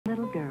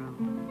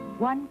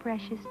One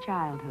precious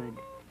childhood,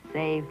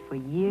 saved for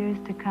years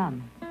to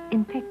come,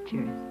 in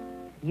pictures.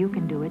 You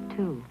can do it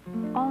too.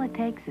 All it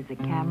takes is a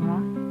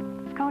camera,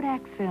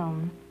 Kodak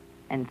film,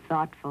 and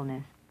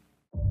thoughtfulness.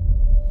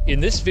 In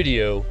this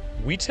video,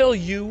 we tell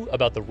you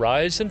about the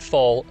rise and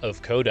fall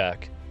of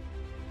Kodak.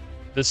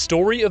 The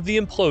story of the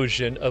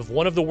implosion of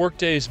one of the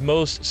workday's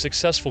most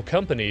successful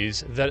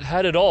companies that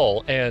had it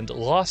all and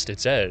lost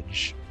its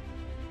edge.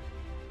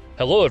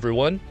 Hello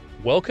everyone,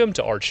 welcome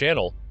to our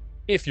channel.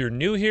 If you're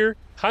new here,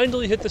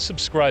 kindly hit the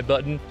subscribe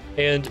button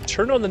and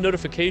turn on the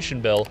notification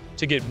bell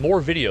to get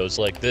more videos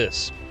like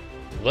this.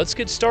 Let's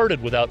get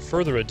started without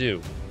further ado.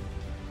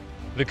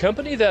 The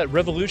company that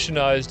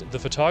revolutionized the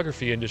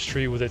photography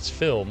industry with its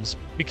films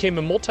became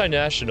a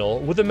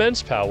multinational with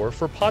immense power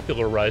for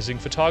popularizing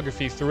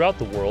photography throughout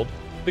the world,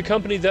 the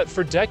company that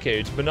for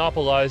decades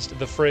monopolized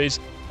the phrase,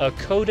 a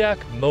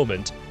Kodak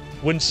moment,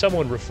 when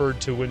someone referred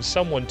to when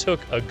someone took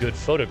a good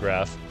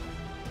photograph.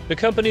 The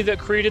company that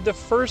created the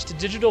first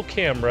digital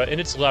camera in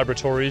its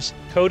laboratories,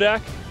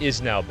 Kodak, is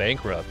now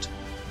bankrupt.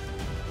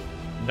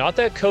 Not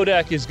that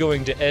Kodak is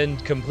going to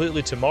end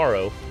completely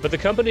tomorrow, but the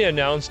company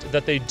announced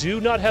that they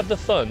do not have the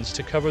funds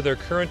to cover their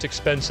current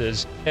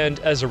expenses, and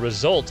as a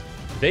result,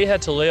 they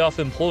had to lay off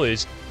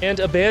employees and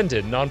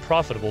abandon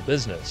non-profitable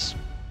business.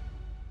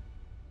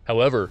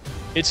 However,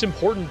 it's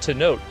important to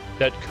note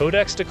that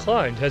Kodak's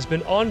decline has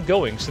been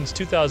ongoing since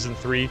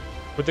 2003,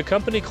 with the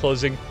company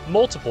closing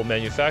multiple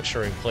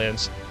manufacturing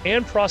plants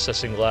and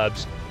processing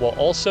labs while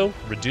also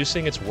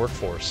reducing its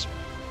workforce.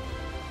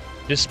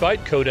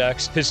 Despite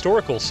Kodak's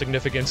historical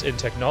significance in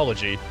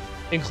technology,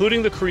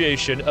 including the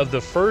creation of the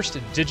first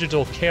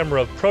digital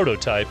camera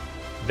prototype,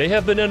 they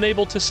have been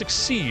unable to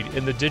succeed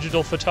in the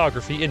digital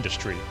photography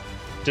industry.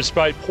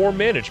 Despite poor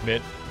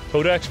management,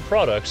 Kodak's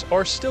products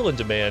are still in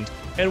demand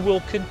and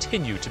will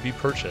continue to be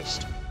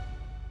purchased.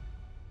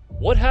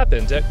 What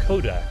happened at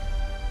Kodak?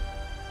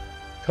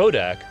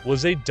 Kodak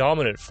was a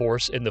dominant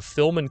force in the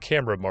film and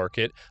camera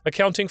market,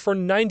 accounting for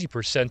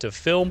 90% of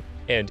film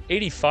and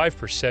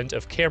 85%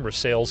 of camera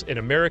sales in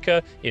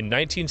America in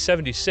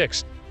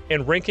 1976,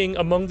 and ranking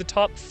among the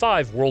top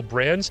 5 world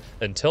brands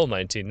until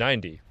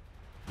 1990.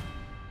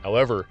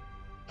 However,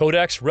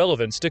 Kodak's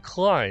relevance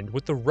declined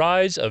with the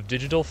rise of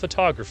digital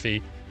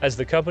photography as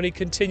the company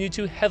continued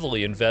to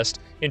heavily invest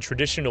in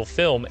traditional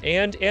film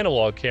and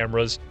analog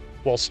cameras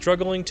while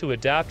struggling to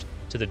adapt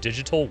to the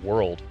digital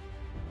world.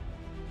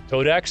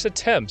 Kodak's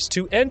attempts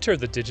to enter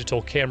the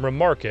digital camera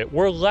market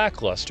were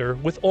lackluster,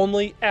 with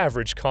only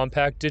average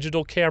compact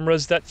digital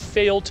cameras that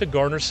failed to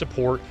garner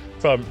support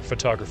from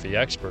photography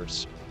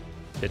experts.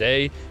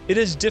 Today, it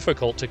is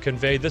difficult to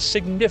convey the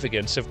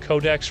significance of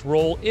Kodak's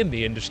role in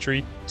the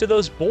industry to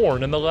those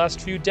born in the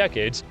last few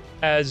decades,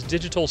 as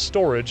digital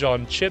storage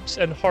on chips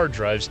and hard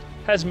drives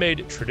has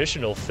made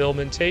traditional film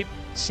and tape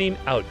seem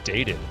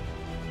outdated.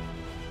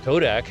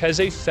 Kodak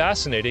has a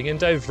fascinating and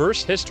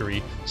diverse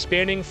history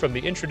spanning from the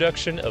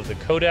introduction of the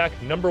Kodak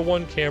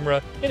 #1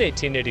 camera in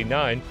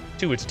 1889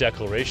 to its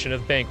declaration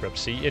of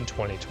bankruptcy in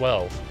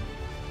 2012.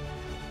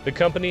 The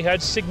company had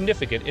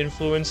significant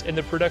influence in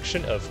the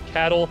production of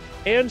cattle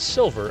and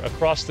silver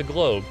across the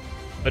globe,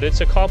 but its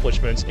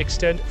accomplishments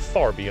extend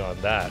far beyond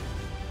that.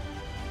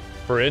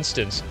 For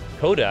instance,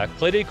 Kodak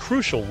played a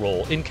crucial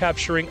role in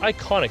capturing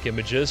iconic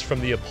images from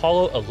the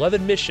Apollo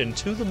 11 mission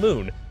to the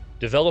Moon,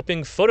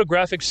 developing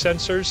photographic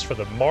sensors for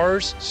the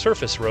Mars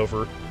surface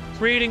rover,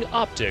 creating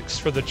optics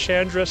for the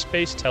Chandra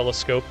Space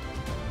Telescope,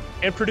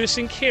 and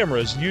producing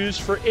cameras used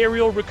for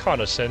aerial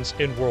reconnaissance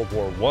in World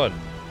War I.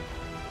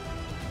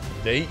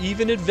 They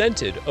even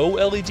invented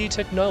OLED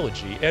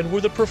technology and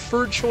were the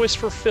preferred choice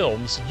for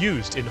films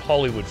used in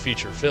Hollywood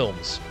feature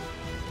films.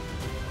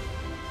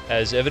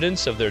 As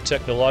evidence of their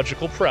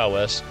technological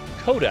prowess,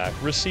 Kodak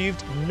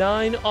received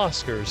 9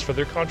 Oscars for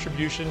their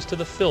contributions to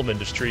the film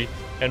industry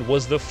and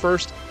was the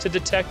first to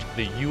detect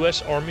the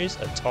U.S. Army's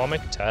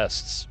atomic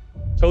tests.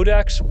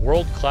 Kodak's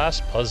world-class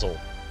puzzle.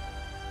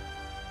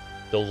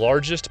 The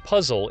largest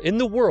puzzle in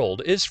the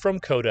world is from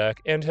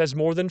Kodak and has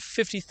more than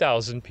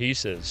 50,000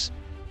 pieces.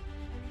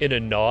 In a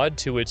nod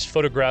to its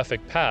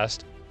photographic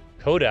past,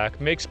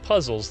 Kodak makes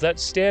puzzles that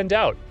stand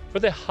out for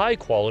the high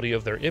quality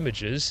of their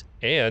images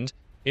and,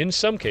 in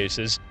some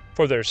cases,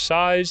 for their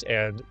size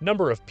and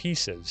number of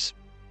pieces.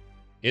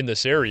 In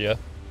this area,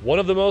 one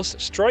of the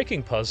most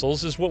striking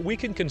puzzles is what we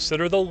can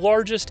consider the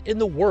largest in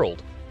the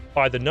world,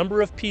 by the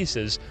number of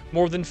pieces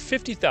more than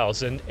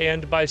 50,000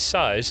 and by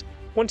size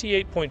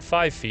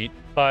 28.5 feet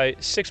by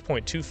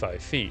 6.25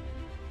 feet.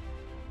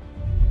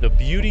 The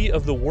beauty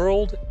of the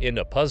world in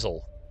a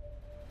puzzle.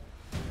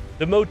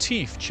 The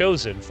motif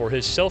chosen for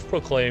his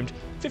self-proclaimed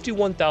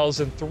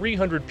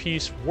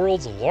 51,300-piece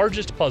world's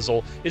largest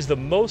puzzle is the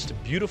most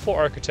beautiful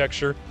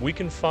architecture we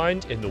can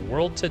find in the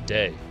world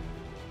today.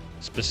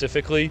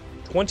 Specifically,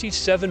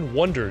 27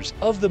 wonders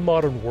of the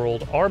modern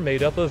world are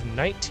made up of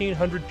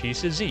 1,900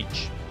 pieces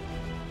each.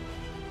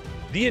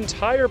 The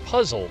entire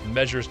puzzle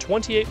measures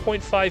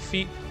 28.5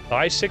 feet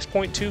by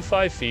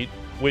 6.25 feet,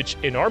 which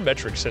in our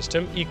metric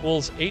system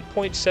equals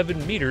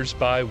 8.7 meters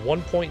by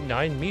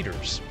 1.9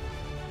 meters.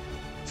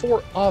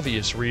 For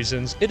obvious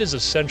reasons, it is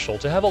essential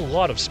to have a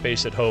lot of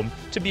space at home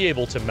to be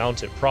able to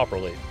mount it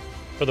properly.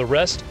 For the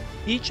rest,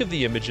 each of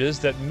the images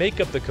that make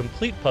up the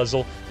complete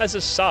puzzle has a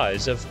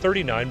size of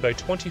 39 by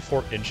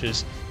 24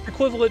 inches,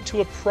 equivalent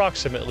to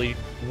approximately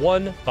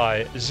 1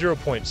 by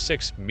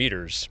 0.6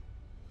 meters.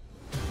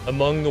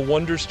 Among the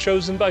wonders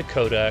chosen by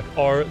Kodak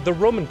are the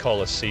Roman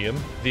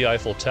Colosseum, the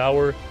Eiffel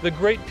Tower, the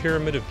Great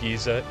Pyramid of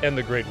Giza, and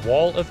the Great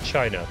Wall of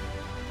China.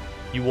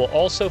 You will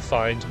also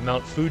find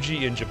Mount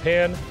Fuji in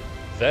Japan,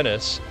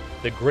 Venice,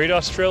 the Great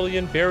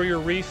Australian Barrier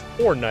Reef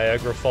or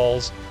Niagara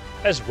Falls,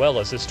 as well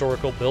as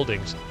historical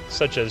buildings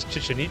such as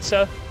Chichen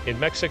Itza in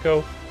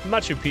Mexico,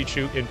 Machu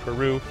Picchu in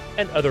Peru,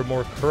 and other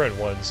more current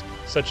ones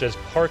such as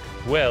Park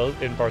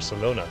Güell in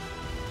Barcelona.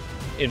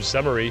 In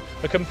summary,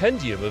 a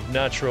compendium of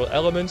natural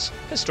elements,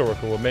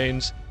 historical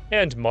remains,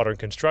 and modern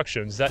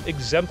constructions that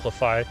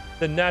exemplify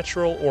the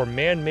natural or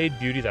man-made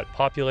beauty that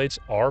populates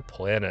our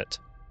planet.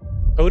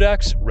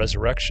 Kodak's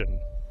resurrection.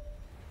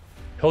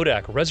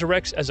 Kodak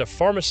resurrects as a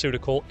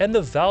pharmaceutical and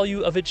the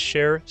value of its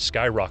share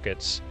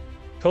skyrockets.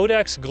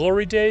 Kodak's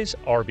glory days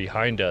are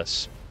behind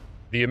us.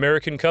 The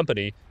American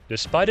company,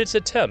 despite its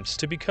attempts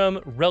to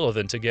become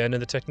relevant again in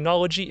the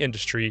technology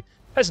industry,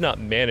 has not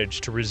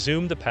managed to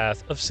resume the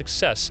path of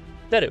success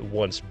that it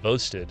once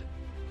boasted.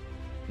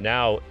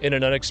 Now, in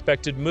an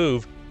unexpected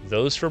move,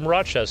 those from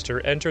Rochester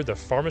entered the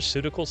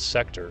pharmaceutical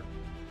sector.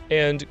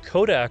 And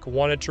Kodak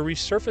wanted to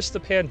resurface the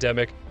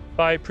pandemic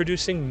by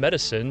producing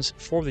medicines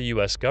for the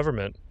US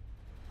government.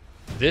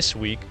 This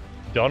week,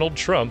 Donald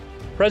Trump,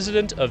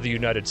 President of the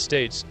United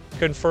States,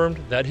 confirmed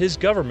that his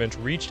government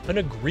reached an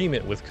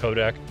agreement with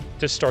Kodak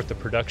to start the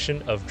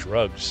production of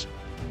drugs.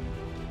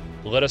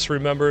 Let us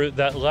remember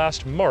that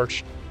last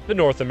March, the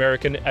North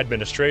American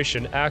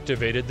administration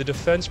activated the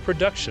Defense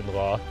Production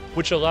Law,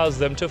 which allows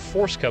them to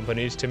force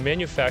companies to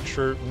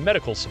manufacture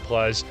medical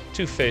supplies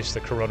to face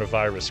the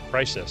coronavirus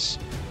crisis.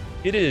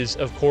 It is,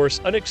 of course,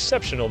 an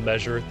exceptional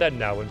measure that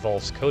now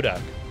involves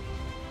Kodak.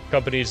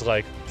 Companies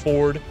like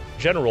Ford,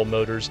 General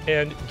Motors,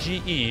 and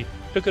GE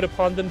took it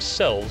upon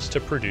themselves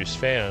to produce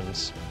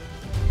fans.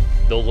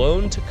 The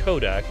loan to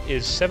Kodak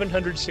is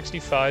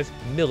 $765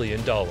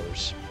 million.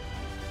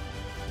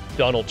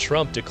 Donald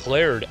Trump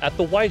declared at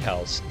the White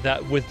House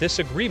that with this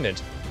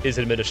agreement, his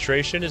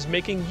administration is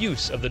making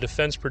use of the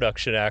Defense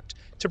Production Act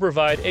to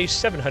provide a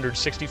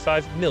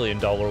 $765 million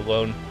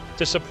loan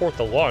to support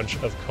the launch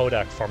of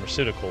Kodak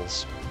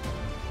Pharmaceuticals.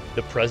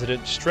 The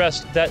president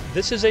stressed that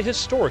this is a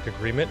historic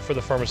agreement for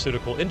the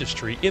pharmaceutical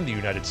industry in the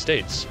United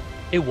States.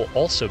 It will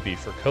also be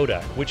for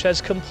Kodak, which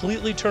has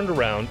completely turned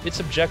around its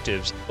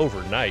objectives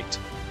overnight.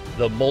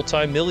 The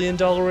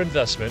multi-million-dollar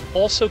investment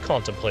also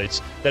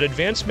contemplates that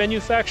advanced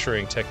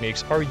manufacturing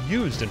techniques are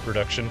used in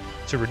production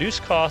to reduce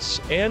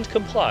costs and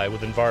comply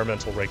with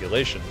environmental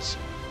regulations.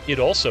 It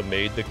also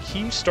made the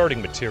key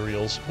starting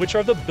materials, which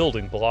are the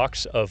building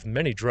blocks of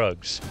many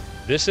drugs.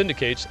 This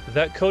indicates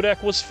that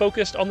Kodak was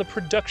focused on the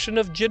production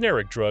of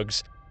generic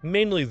drugs,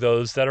 mainly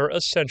those that are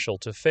essential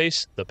to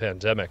face the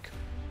pandemic.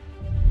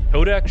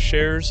 Kodak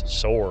shares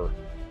soar.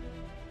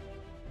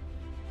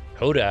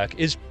 Kodak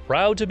is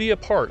proud to be a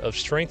part of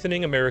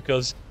strengthening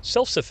America's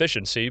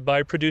self-sufficiency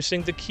by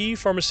producing the key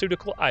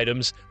pharmaceutical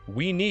items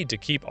we need to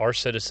keep our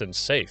citizens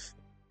safe.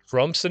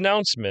 Trump's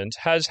announcement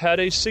has had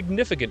a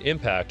significant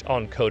impact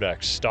on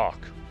Kodak's stock.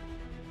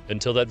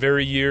 Until that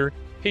very year,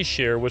 his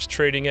share was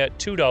trading at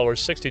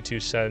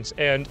 $2.62,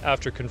 and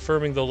after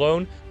confirming the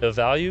loan, the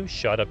value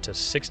shot up to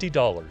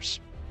 $60.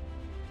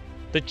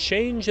 The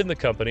change in the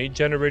company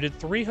generated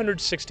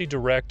 360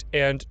 direct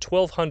and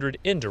 1,200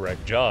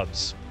 indirect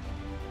jobs.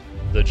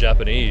 The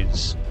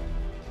Japanese.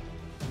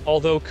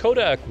 Although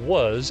Kodak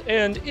was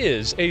and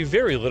is a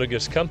very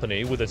litigious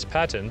company with its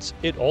patents,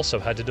 it also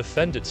had to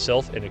defend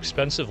itself in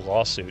expensive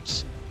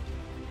lawsuits.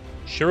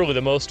 Surely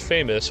the most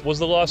famous was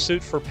the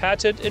lawsuit for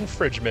patent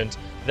infringement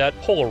that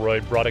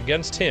Polaroid brought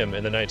against him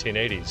in the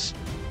 1980s.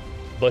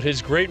 But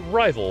his great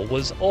rival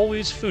was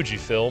always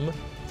Fujifilm,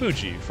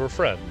 Fuji for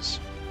friends.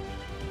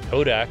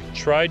 Kodak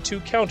tried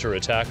to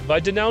counterattack by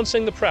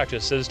denouncing the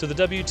practices to the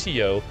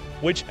WTO,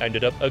 which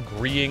ended up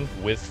agreeing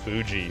with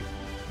Fuji.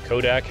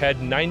 Kodak had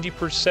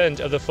 90%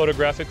 of the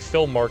photographic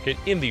film market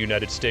in the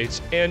United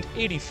States, and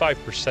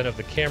 85% of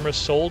the cameras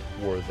sold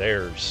were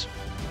theirs.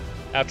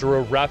 After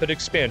a rapid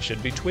expansion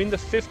between the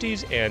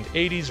 50s and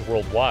 80s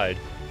worldwide,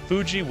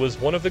 Fuji was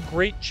one of the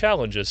great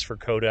challenges for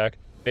Kodak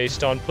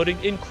based on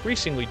putting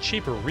increasingly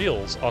cheaper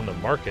reels on the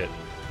market.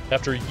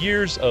 After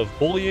years of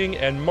bullying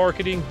and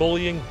marketing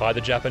bullying by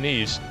the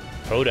Japanese,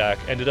 Kodak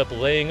ended up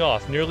laying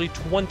off nearly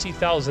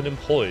 20,000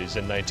 employees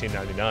in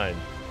 1999.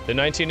 The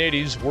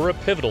 1980s were a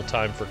pivotal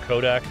time for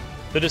Kodak.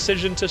 The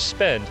decision to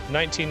spend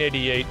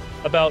 1988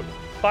 about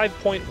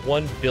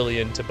 $5.1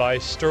 billion to buy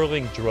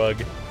Sterling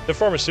Drug, the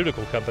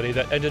pharmaceutical company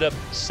that ended up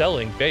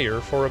selling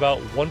Bayer for about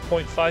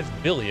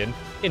 $1.5 billion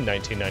in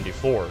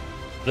 1994.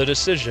 The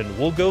decision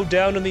will go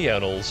down in the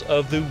annals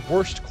of the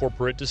worst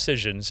corporate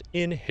decisions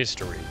in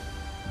history.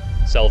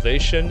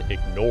 Salvation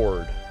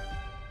ignored.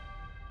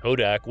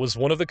 Kodak was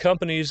one of the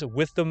companies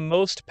with the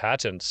most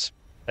patents.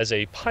 As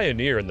a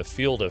pioneer in the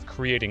field of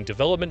creating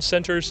development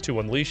centers to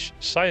unleash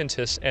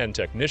scientists and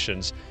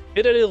technicians,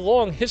 it had a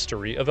long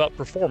history of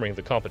outperforming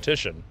the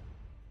competition.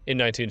 In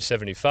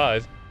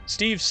 1975,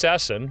 Steve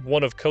Sasson,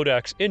 one of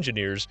Kodak's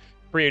engineers,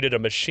 created a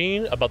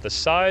machine about the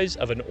size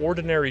of an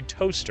ordinary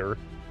toaster,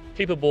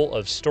 capable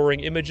of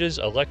storing images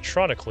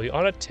electronically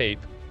on a tape,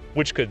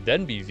 which could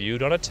then be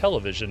viewed on a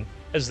television,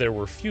 as there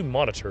were few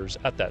monitors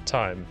at that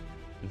time.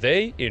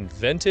 They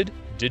invented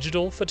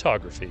digital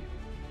photography.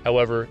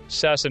 However,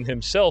 Sasson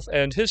himself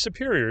and his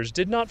superiors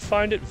did not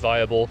find it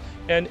viable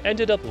and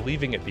ended up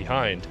leaving it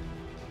behind.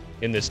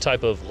 In this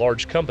type of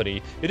large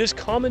company, it is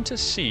common to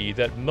see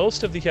that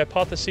most of the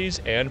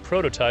hypotheses and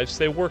prototypes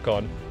they work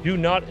on do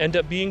not end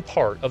up being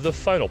part of the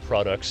final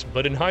products,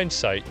 but in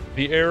hindsight,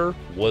 the error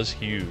was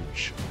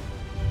huge.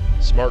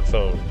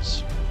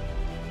 Smartphones.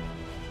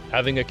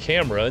 Having a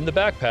camera in the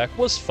backpack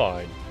was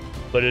fine,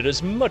 but it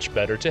is much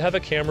better to have a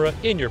camera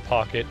in your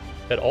pocket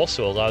that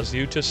also allows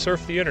you to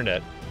surf the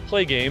internet,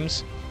 play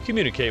games,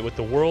 communicate with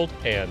the world,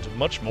 and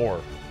much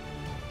more.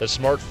 The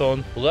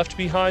smartphone left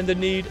behind the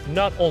need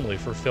not only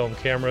for film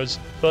cameras,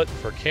 but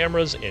for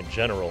cameras in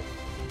general.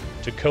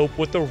 To cope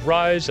with the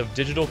rise of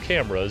digital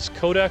cameras,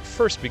 Kodak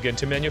first began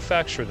to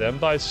manufacture them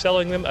by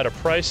selling them at a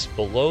price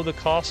below the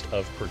cost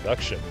of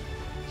production.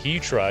 He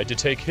tried to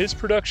take his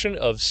production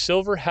of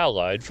silver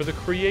halide for the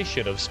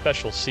creation of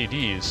special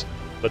CDs,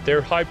 but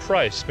their high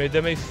price made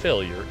them a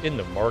failure in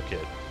the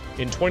market.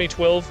 In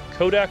 2012,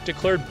 Kodak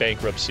declared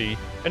bankruptcy,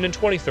 and in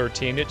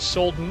 2013 it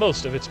sold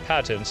most of its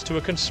patents to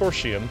a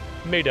consortium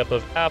made up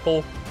of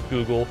Apple,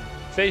 Google,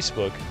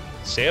 Facebook,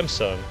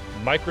 Samsung,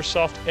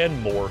 Microsoft,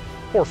 and more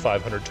for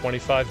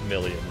 $525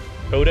 million.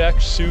 Kodak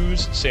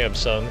sues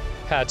Samsung,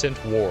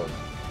 patent war.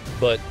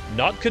 But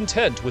not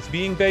content with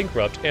being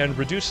bankrupt and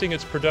reducing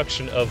its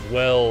production of,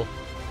 well,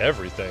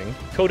 everything,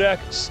 Kodak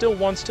still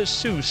wants to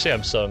sue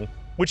Samsung,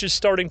 which is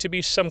starting to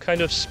be some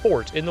kind of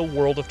sport in the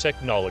world of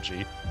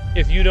technology.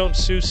 If you don't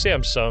sue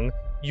Samsung,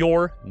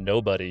 you're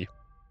nobody.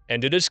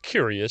 And it is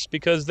curious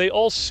because they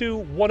all sue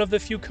one of the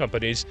few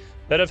companies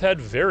that have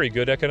had very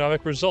good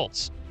economic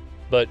results.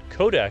 But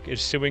Kodak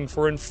is suing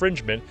for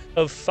infringement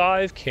of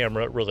 5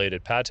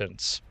 camera-related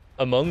patents.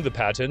 Among the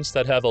patents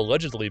that have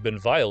allegedly been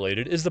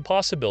violated is the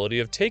possibility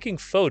of taking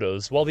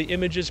photos while the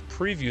image is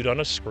previewed on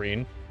a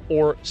screen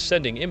or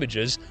sending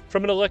images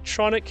from an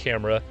electronic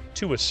camera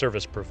to a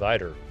service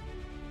provider.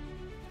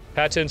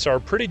 Patents are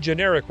pretty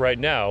generic right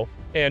now,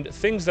 and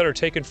things that are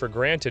taken for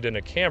granted in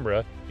a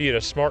camera, be it a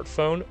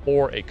smartphone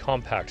or a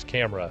compact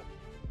camera.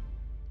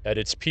 At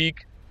its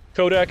peak,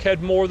 Kodak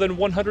had more than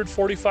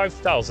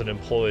 145,000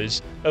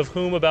 employees, of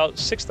whom about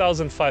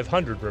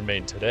 6,500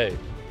 remain today.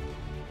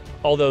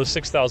 Although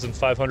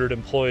 6,500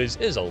 employees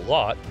is a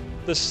lot,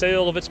 the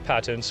sale of its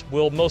patents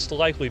will most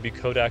likely be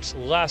Kodak's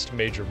last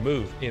major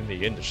move in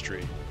the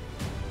industry.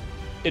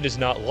 It is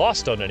not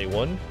lost on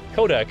anyone,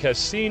 Kodak has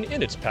seen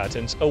in its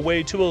patents a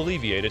way to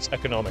alleviate its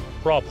economic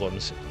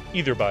problems,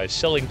 either by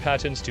selling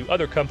patents to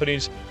other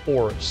companies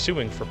or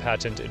suing for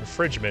patent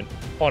infringement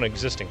on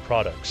existing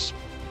products.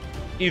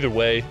 Either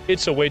way,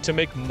 it's a way to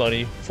make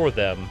money for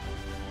them.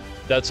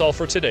 That's all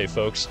for today,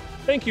 folks.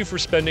 Thank you for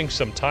spending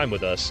some time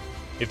with us.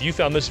 If you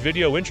found this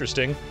video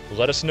interesting,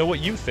 let us know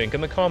what you think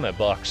in the comment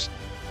box.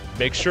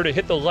 Make sure to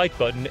hit the like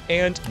button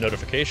and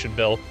notification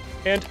bell,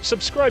 and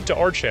subscribe to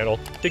our channel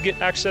to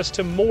get access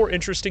to more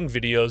interesting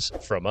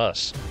videos from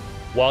us.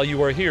 While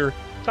you are here,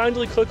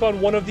 kindly click on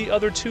one of the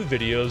other 2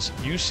 videos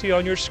you see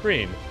on your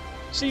screen.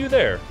 See you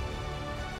there!